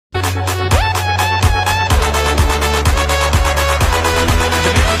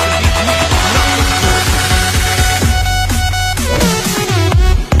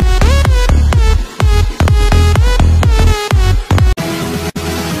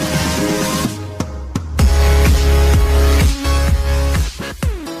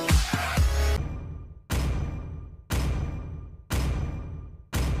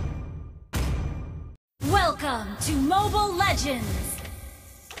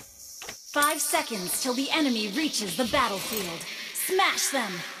5 seconds till the enemy reaches the battlefield. Smash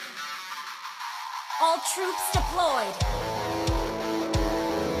them! All troops deployed!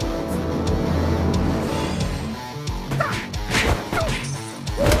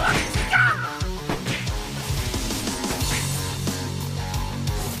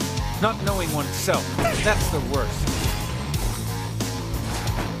 Not knowing oneself, that's the worst.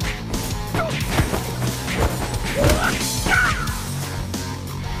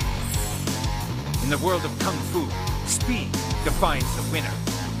 In the world of Kung Fu, speed defines the winner.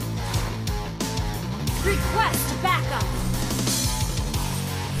 Request backup!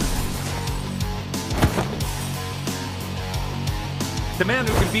 The man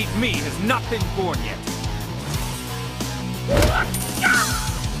who can beat me has not been born yet.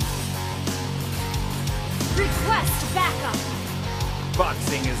 Request backup!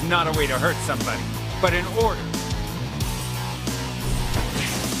 Boxing is not a way to hurt somebody, but in order.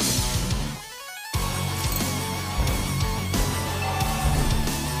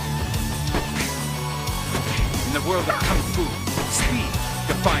 In the world of Kung Fu, speed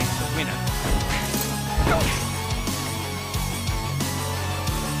defines the winner.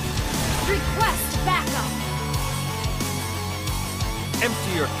 Request backup!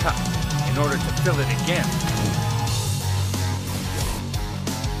 Empty your cup in order to fill it again.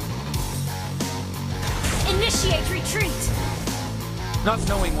 Initiate retreat! Not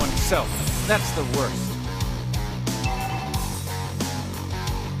knowing oneself, that's the worst.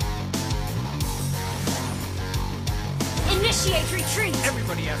 Initiate retreat!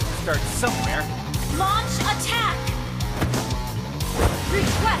 Everybody has to start somewhere. Launch attack!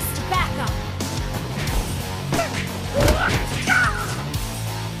 Request backup!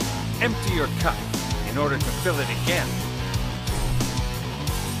 Empty your cup in order to fill it again.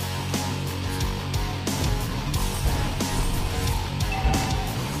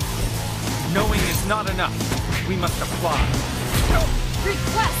 Knowing is not enough. We must apply.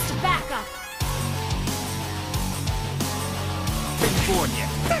 Request backup! Been born yet.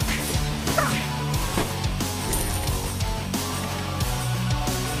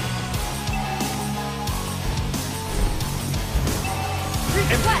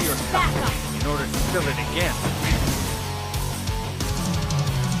 Empty your cup backup! in order to fill it again.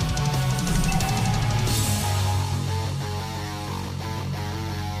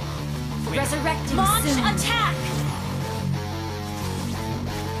 Resurrecting Launch soon. Attack!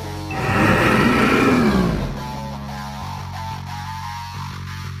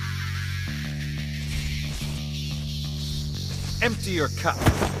 Empty your cup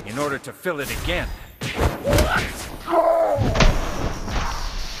in order to fill it again.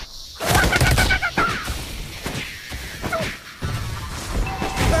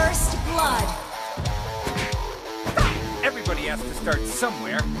 First blood. Everybody has to start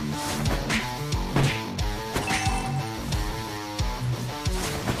somewhere.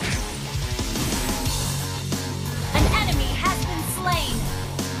 An enemy has been slain.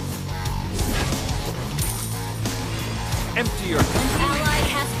 Empty your An ally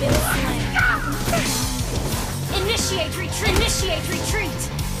has been slain. Initiate retreat! Initiate retreat!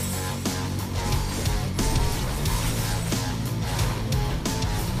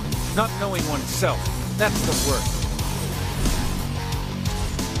 Not knowing oneself, that's the worst.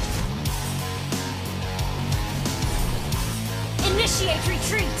 Initiate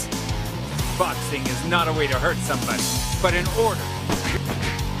retreat! Boxing is not a way to hurt somebody, but in order.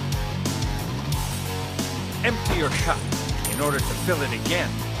 Empty your cup in order to fill it again.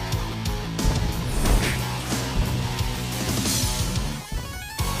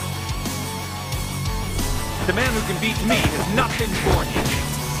 The man who can beat me has not been born yet.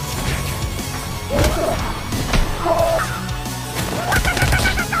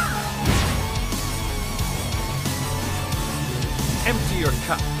 Empty your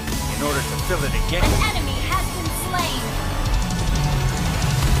cup in order to fill it again. An enemy has been slain.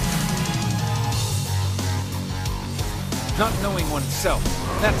 Not knowing oneself,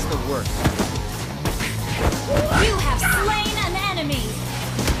 that's the worst. You have slain an enemy.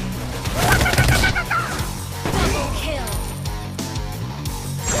 Double kill.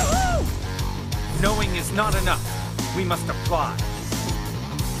 Knowing is not enough. We must apply.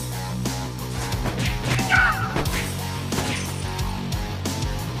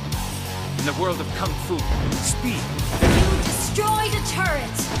 In the world of Kung Fu, speed. You destroyed a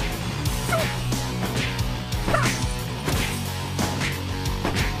turret.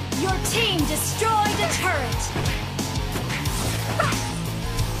 Your team destroyed a turret.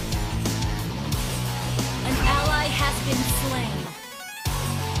 An ally has been slain.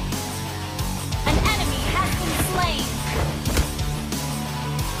 An enemy has been slain.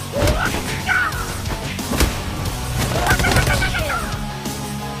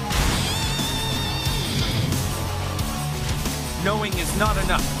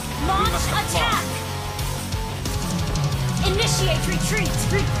 retreat!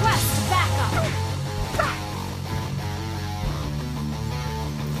 Request backup!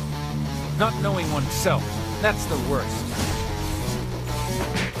 Not knowing oneself, that's the worst.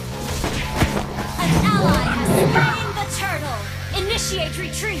 An ally has slain the turtle! Initiate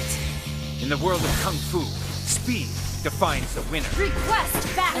retreat! In the world of Kung Fu, speed defines the winner.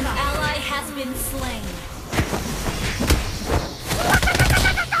 Request backup! An ally has been slain.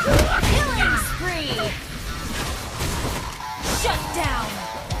 Killing spree! Shut down!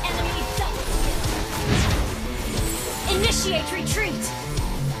 Enemy double kill! Initiate retreat!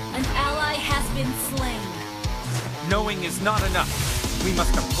 An ally has been slain. Knowing is not enough. We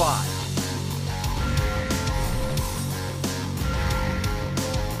must apply.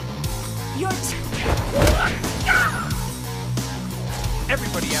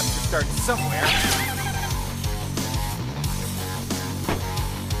 Everybody has to start somewhere.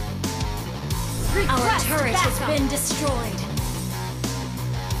 Our turret has been destroyed.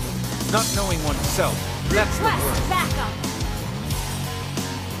 Not knowing oneself, that's the Request worst. backup.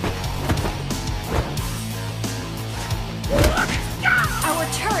 Our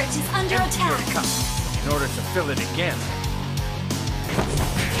turret is under Empty your attack. cup in order to fill it again.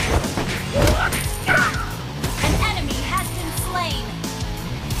 An enemy has been slain.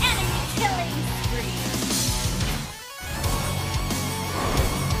 Enemy killing spree.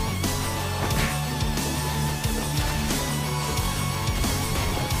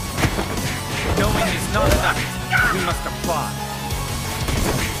 Knowing is not enough. We must apply.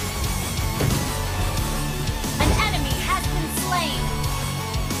 An enemy has been slain.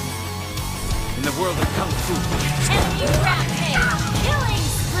 In the world of Kung Fu, Enemy rampage. Killing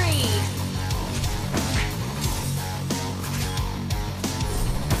spree.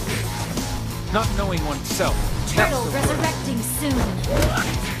 not knowing oneself, Turtle that's the worst. resurrecting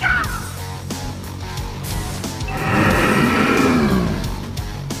soon.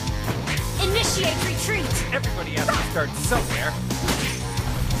 Initiate retreat. Everybody has to start somewhere.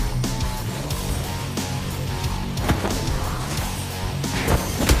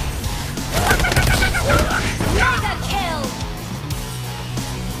 Mega kill.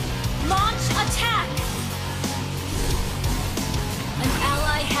 Launch attack. An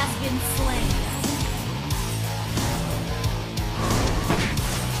ally has been slain.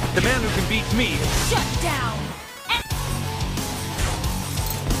 The man who can beat me, Shut down.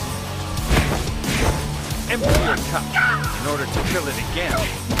 empty your cup in order to fill it again.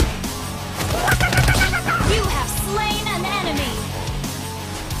 You have slain an enemy.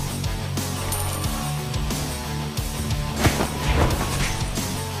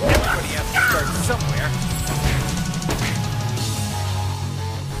 Everybody has to start somewhere.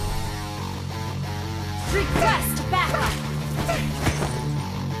 Request backup.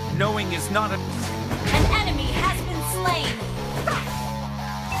 Knowing is not a... An enemy has been slain.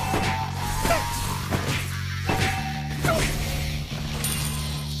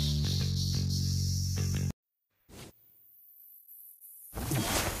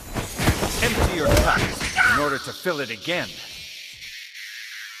 Empty your cup in order to fill it again.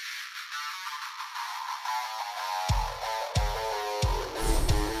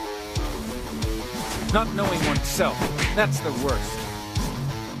 Not knowing oneself, that's the worst.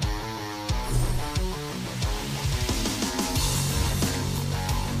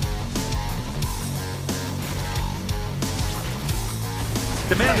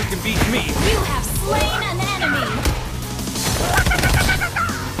 The man who can beat me, You have slain an enemy.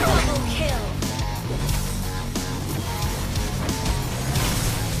 Double kill.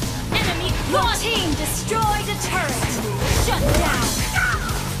 Enemy. Your team destroyed a turret. Shut down.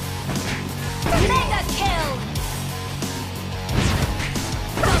 Mega kill.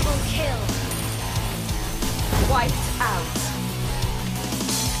 Double kill. Wiped out.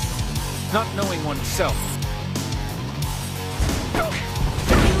 not knowing oneself.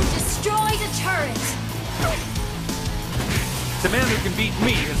 You destroyed a turret. The man who can beat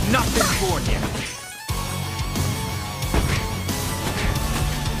me has not been born yet.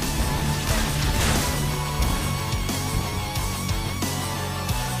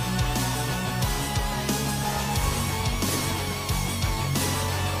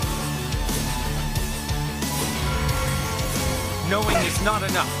 Knowing is not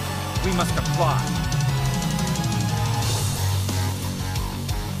enough. We must apply.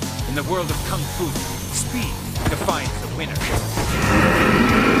 In the world of Kung Fu, speed defines the winner.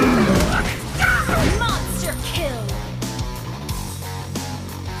 Monster kill.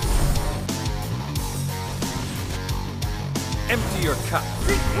 Empty your cup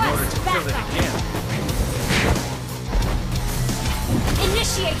in order to fill it again.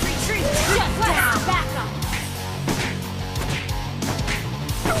 Initiate retreat. Shut down. Backup.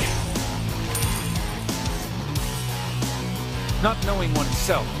 Not knowing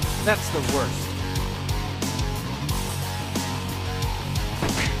oneself, that's the worst.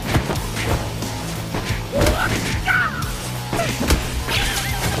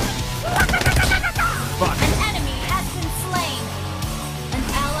 But An enemy has been slain. An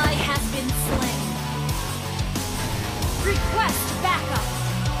ally has been slain. Request backup.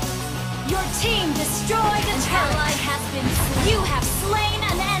 Your team destroyed a turret. An ally has been slain. You have slain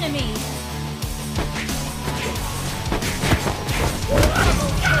an enemy.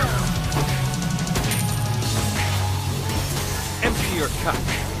 Double kill. empty your cup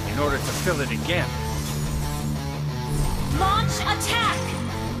in order to fill it again. Launch attack!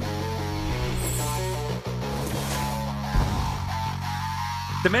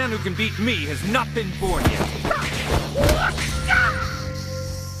 The man who can beat me has not been born yet.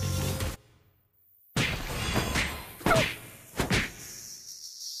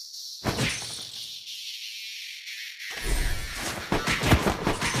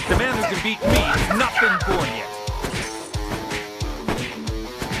 The man who can beat me has not been born yet.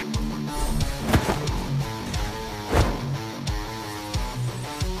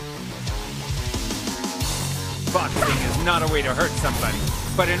 Boxing is not a way to hurt somebody,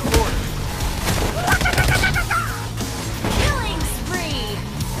 but in order. Killing spree!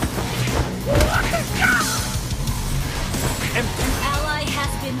 Empty. An ally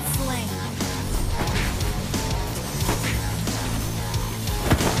has been slain.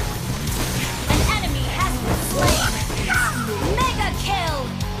 An enemy has been slain. Mega kill!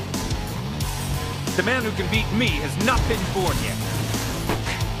 The man who can beat me has not been born yet.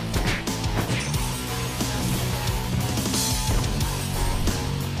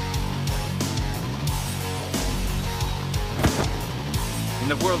 In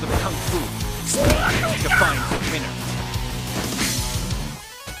the world of Kung Fu, speed defines the winner.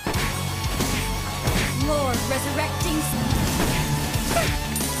 Lord resurrecting.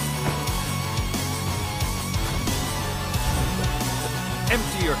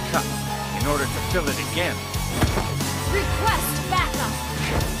 Empty your cup in order to fill it again. Request backup.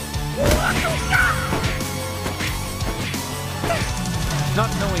 Not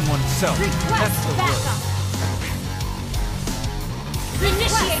knowing oneself, that's Request the worst. backup.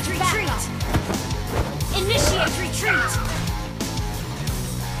 Initiate retreat. Initiate retreat.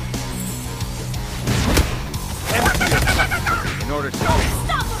 Empty your cup in order to...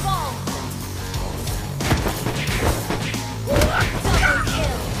 Unstoppable. Double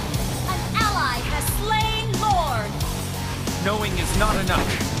kill. An ally has slain Lord. Knowing is not enough.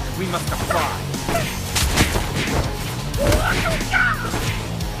 We must apply.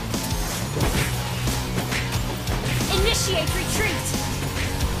 Initiate retreat.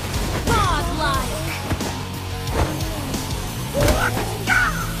 Godlike.